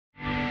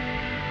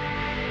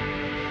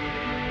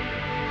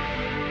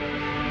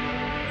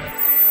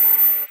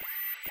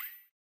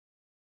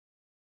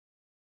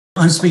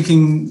I'm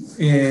speaking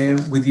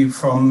with you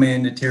from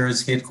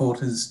Neteera's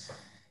headquarters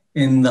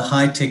in the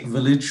high-tech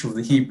village of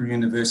the Hebrew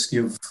University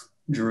of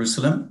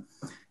Jerusalem.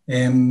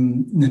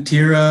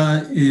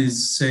 Neteera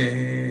is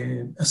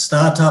a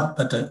startup,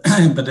 but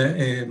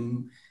a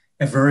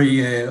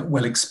very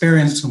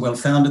well-experienced and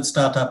well-founded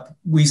startup.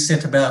 We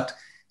set about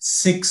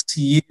 6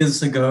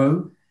 years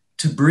ago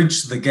to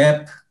bridge the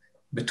gap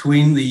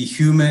between the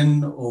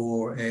human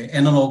or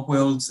analog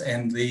worlds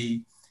and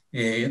the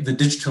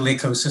digital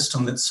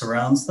ecosystem that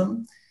surrounds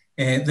them.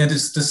 That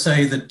is to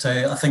say that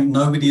I think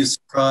nobody is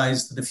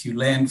surprised that if you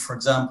land, for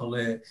example,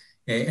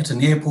 at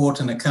an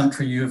airport in a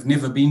country you have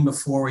never been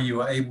before,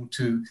 you are able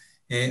to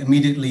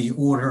immediately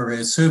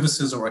order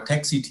services or a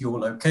taxi to your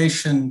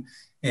location.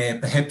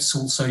 Perhaps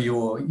also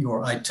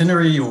your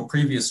itinerary or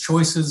previous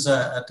choices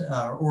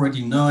are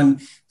already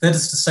known. That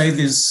is to say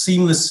there's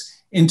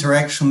seamless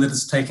interaction that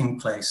is taking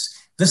place.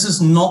 This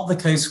is not the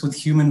case with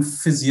human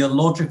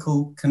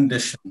physiological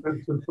conditions.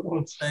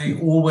 They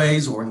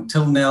always, or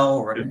until now,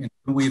 or until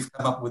we've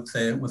come up with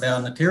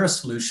our Neteera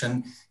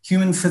solution,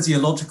 human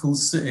physiological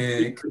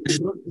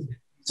conditions is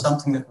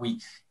something that we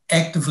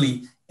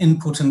actively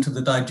input into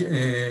the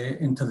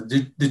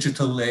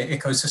digital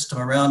ecosystem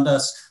around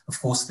us. Of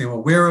course, there are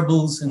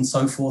wearables and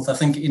so forth. I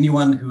think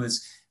anyone who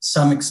has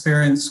some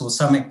experience or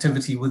some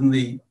activity within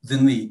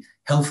the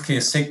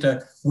healthcare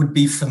sector would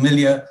be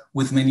familiar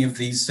with many of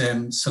these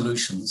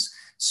solutions.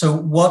 So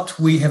what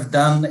we have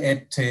done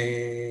at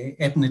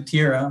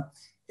Neteera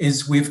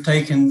is we've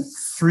taken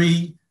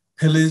 3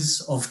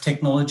 pillars of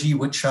technology,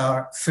 which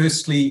are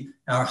firstly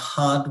our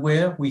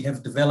hardware. We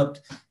have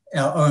developed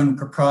our own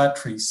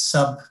proprietary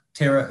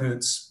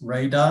sub-terahertz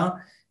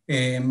radar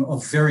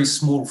of very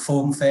small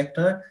form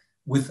factor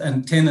with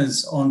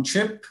antennas on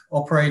chip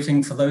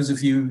operating, for those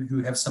of you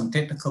who have some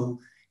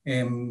technical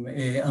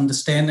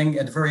understanding,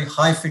 at very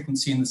high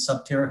frequency in the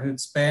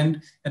sub-terahertz band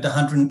at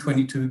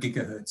 122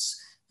 gigahertz.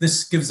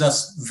 This gives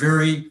us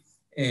very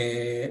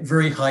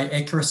high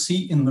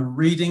accuracy in the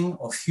reading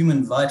of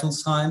human vital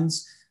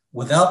signs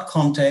without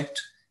contact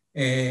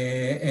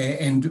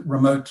and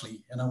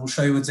remotely. And I will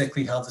show you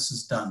exactly how this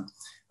is done.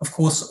 Of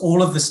course,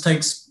 all of this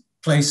takes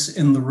place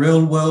in the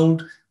real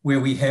world,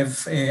 where we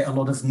have a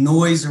lot of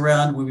noise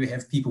around, where we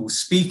have people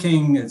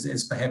speaking,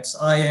 as perhaps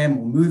I am,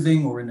 or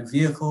moving, or in a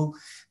vehicle.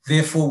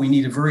 Therefore, we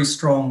need a very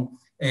strong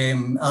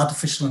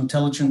artificial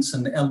intelligence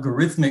and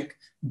algorithmic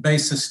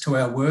basis to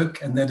our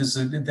work, and that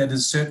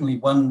is certainly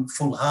one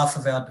full half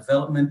of our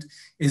development,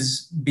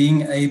 is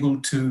being able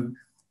to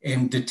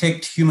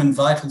detect human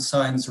vital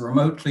signs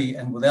remotely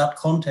and without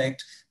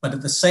contact, but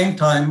at the same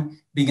time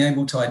being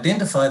able to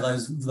identify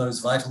those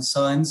vital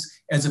signs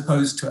as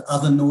opposed to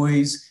other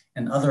noise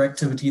and other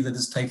activity that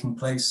is taking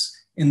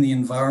place in the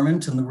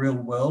environment, in the real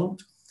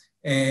world.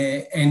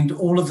 And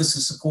all of this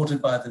is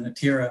supported by the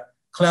Neteera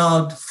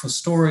cloud for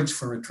storage,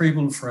 for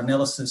retrieval, for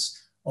analysis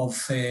of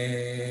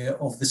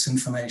this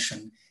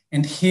information.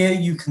 And here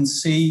you can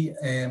see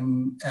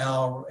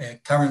our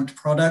current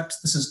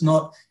product. This is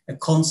not a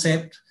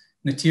concept.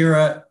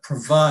 Neteera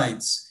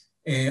provides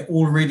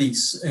already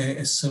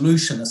a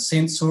solution, a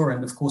sensor,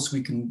 and of course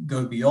we can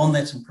go beyond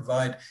that and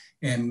provide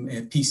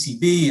a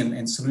PCB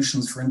and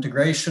solutions for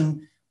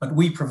integration, but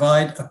we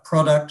provide a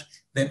product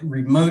that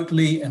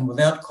remotely and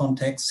without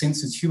contact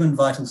senses human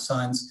vital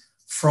signs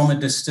from a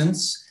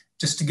distance.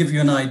 Just to give you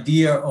an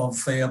idea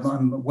of,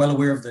 I'm well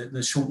aware of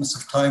the shortness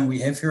of time we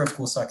have here. Of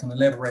course, I can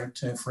elaborate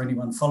for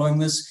anyone following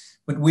this,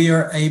 but we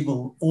are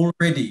able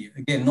already,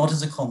 again, not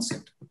as a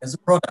concept, as a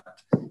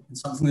product, and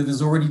something that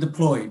is already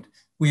deployed,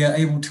 we are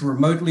able to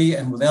remotely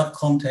and without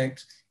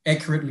contact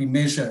accurately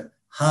measure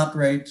heart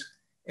rate,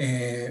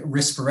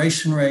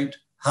 respiration rate,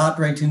 heart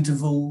rate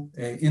interval,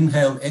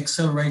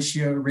 inhale-exhale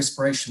ratio,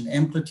 respiration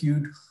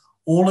amplitude.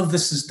 All of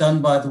this is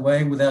done, by the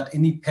way, without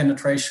any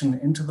penetration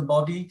into the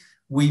body.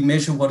 We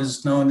measure what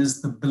is known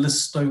as the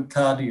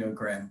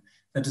balistocardiogram.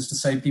 That is to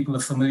say, people are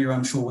familiar,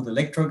 I'm sure, with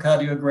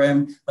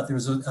electrocardiogram, but there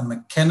is a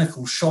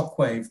mechanical shock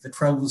wave that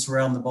travels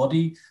around the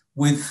body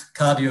with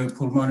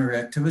cardiopulmonary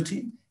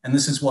activity, and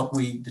this is what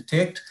we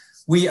detect.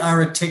 We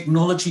are a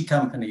technology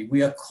company.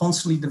 We are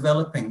constantly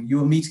developing.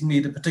 You are meeting me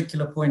at a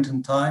particular point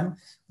in time.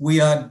 We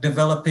are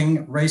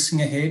developing,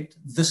 racing ahead.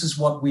 This is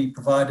what we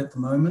provide at the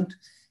moment.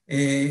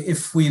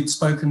 If we had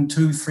spoken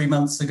 2-3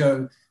 months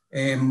ago,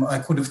 I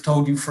could have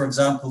told you, for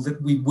example,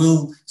 that we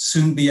will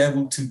soon be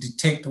able to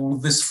detect all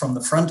of this from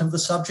the front of the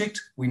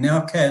subject. We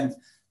now can.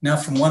 Now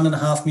from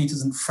 1.5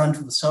 meters in front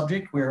of the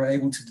subject, we're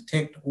able to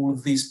detect all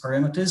of these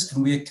parameters,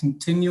 and we are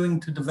continuing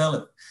to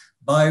develop.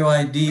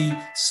 BioID,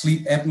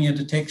 sleep apnea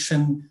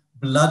detection,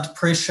 blood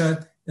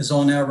pressure is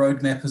on our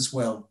roadmap as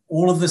well.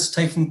 All of this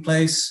taking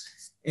place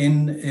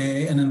in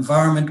an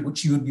environment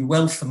which you would be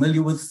well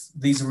familiar with.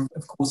 These are,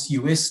 of course,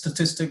 US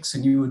statistics,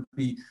 and you would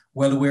be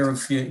well aware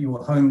of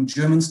your home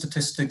German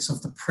statistics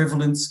of the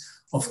prevalence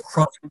of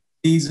chronic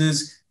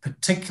diseases,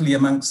 particularly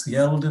amongst the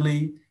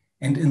elderly.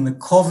 And in the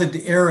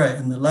COVID era,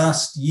 in the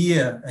last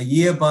year, a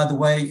year, by the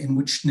way, in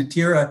which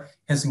Neteera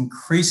has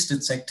increased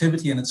its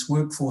activity and its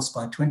workforce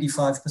by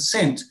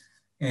 25%,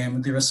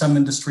 There are some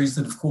industries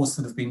that, of course,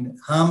 that have been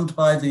harmed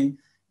by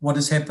what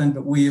has happened,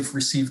 but we have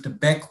received a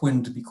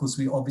backwind because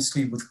we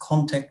obviously, with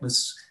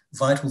contactless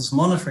vitals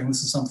monitoring,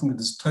 this is something that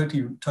is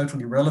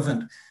totally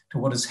relevant to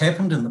what has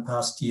happened in the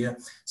past year.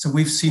 So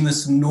we've seen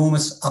this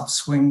enormous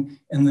upswing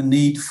in the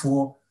need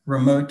for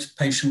remote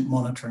patient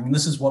monitoring, and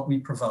this is what we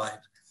provide.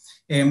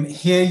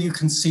 Here you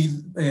can see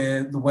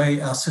the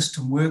way our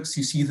system works.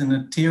 You see the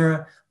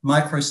Neteera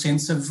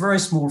microsensor, very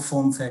small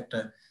form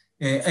factor,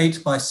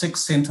 8 by 6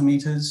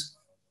 centimeters,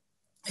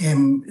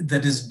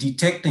 that is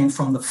detecting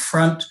from the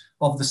front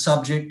of the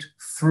subject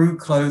through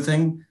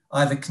clothing,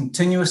 either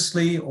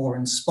continuously or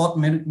in spot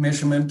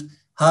measurement,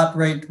 heart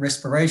rate,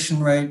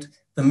 respiration rate,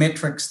 the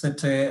metrics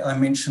that I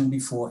mentioned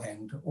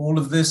beforehand. All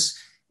of this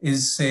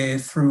is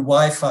through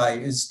Wi-Fi,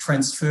 is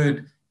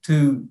transferred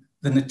to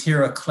the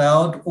Neteera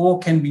cloud, or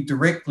can be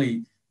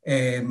directly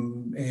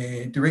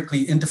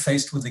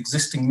interfaced with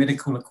existing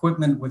medical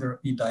equipment, whether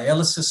it be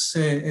dialysis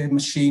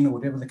machine or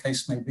whatever the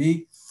case may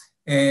be.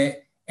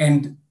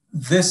 And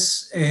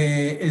this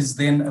is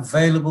then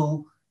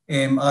available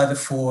either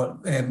for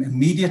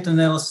immediate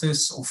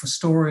analysis or for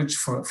storage,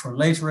 for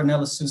later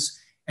analysis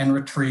and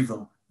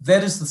retrieval.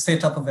 That is the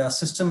setup of our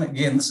system.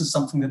 Again, this is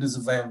something that is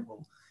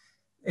available.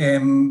 I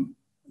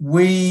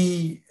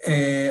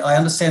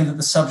understand that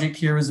the subject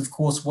here is, of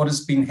course, what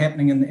has been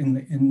happening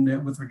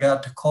with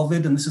regard to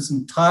COVID, and this is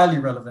entirely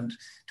relevant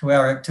to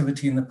our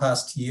activity in the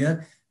past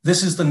year.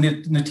 This is the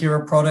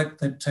Neteera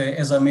product that,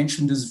 as I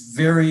mentioned, is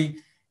we've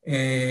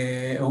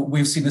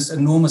seen this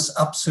enormous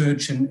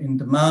upsurge in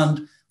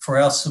demand for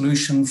our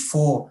solution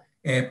for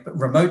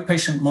remote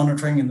patient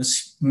monitoring and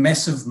this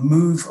massive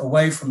move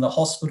away from the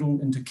hospital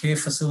into care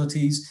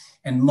facilities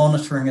and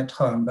monitoring at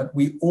home. But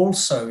we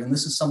also, and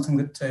this is something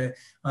that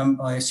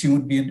I assume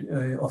would be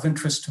of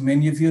interest to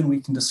many of you and we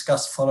can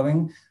discuss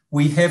following,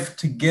 we have,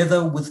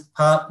 together with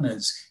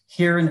partners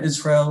here in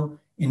Israel,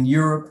 in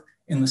Europe,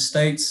 in the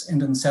States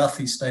and in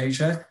Southeast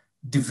Asia,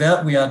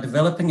 we are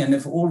developing and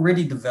have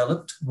already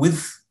developed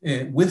with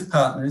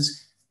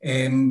partners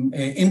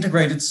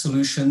integrated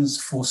solutions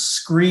for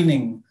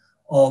screening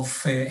of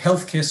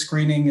healthcare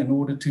screening in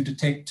order to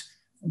detect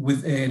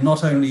with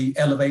not only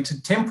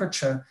elevated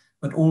temperature,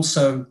 but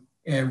also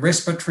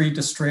respiratory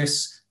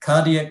distress,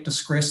 cardiac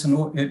distress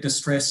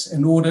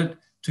in order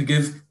to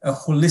give a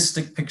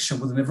holistic picture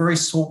within a very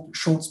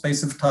short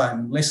space of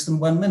time, less than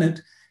 1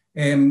 minute,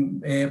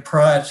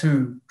 prior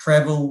to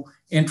travel,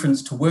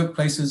 entrance to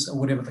workplaces, or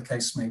whatever the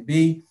case may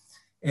be.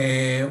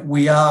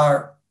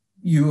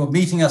 You are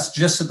meeting us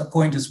just at the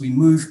point as we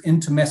move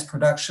into mass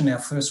production, our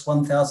first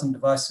 1,000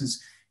 devices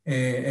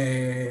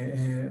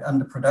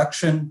under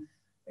production.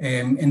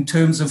 In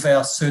terms of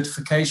our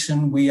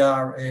certification, we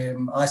are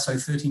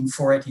ISO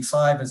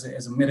 13485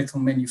 as a medical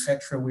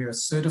manufacturer. We are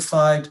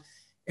certified,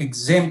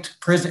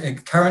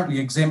 currently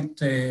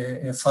exempt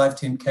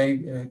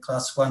 510K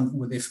class 1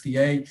 with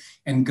FDA,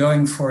 and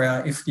going for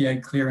our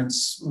FDA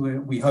clearance,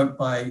 we hope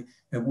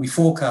we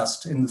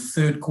forecast in the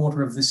third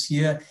quarter of this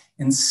year.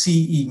 In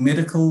CE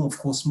medical, of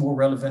course, more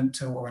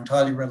relevant or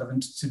entirely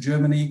relevant to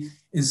Germany,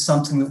 is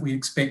something that we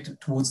expect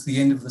towards the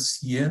end of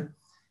this year.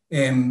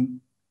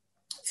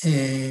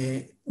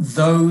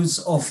 Those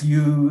of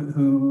you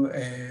who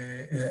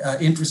are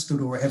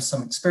interested or have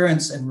some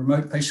experience in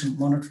remote patient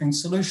monitoring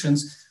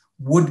solutions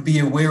would be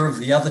aware of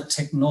the other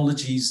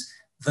technologies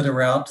that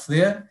are out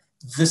there.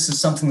 This is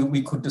something that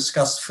we could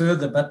discuss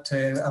further, but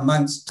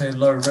amongst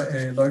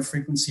low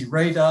frequency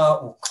radar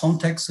or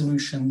contact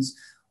solutions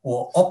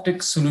or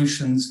optic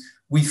solutions,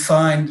 we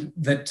find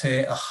that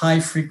a high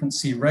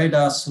frequency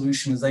radar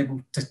solution is able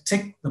to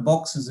tick the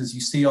boxes as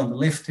you see on the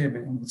left here,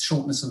 but with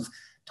shortness of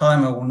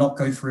time, I will not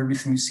go through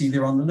everything you see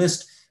there on the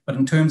list, but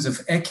in terms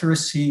of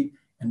accuracy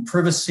and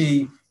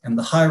privacy and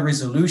the high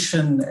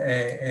resolution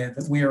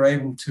that we are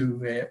able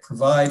to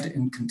provide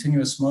in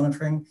continuous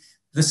monitoring,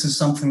 this is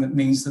something that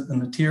means that the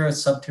Neteera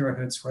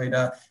sub-terahertz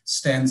radar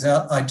stands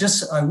out. I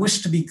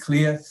wish to be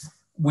clear,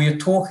 we are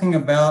talking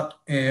about,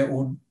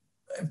 or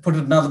put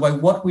it another way,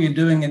 what we are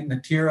doing at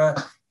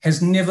Neteera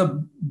has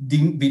never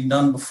been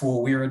done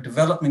before. We are a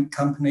development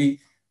company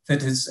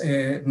that is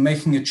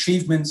making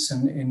achievements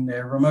in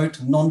remote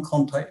and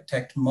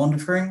non-contact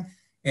monitoring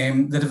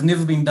that have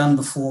never been done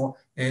before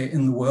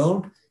in the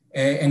world.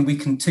 And we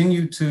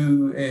continue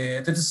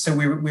to, so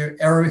we're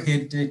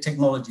arrowhead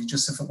technology,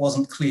 just if it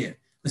wasn't clear.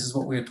 This is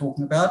what we're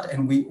talking about,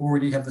 and we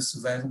already have this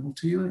available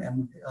to you.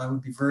 And I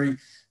would be very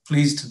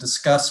pleased to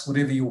discuss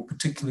whatever your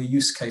particular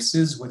use case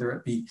is, whether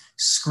it be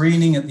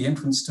screening at the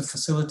entrance to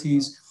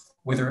facilities,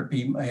 whether it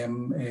be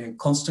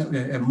constant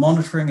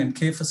monitoring in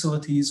care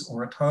facilities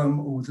or at home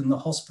or within the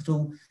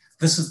hospital.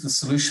 This is the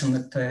solution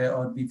that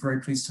I'd be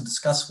very pleased to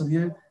discuss with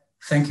you.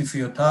 Thank you for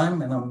your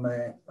time, and I'm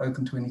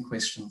open to any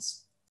questions.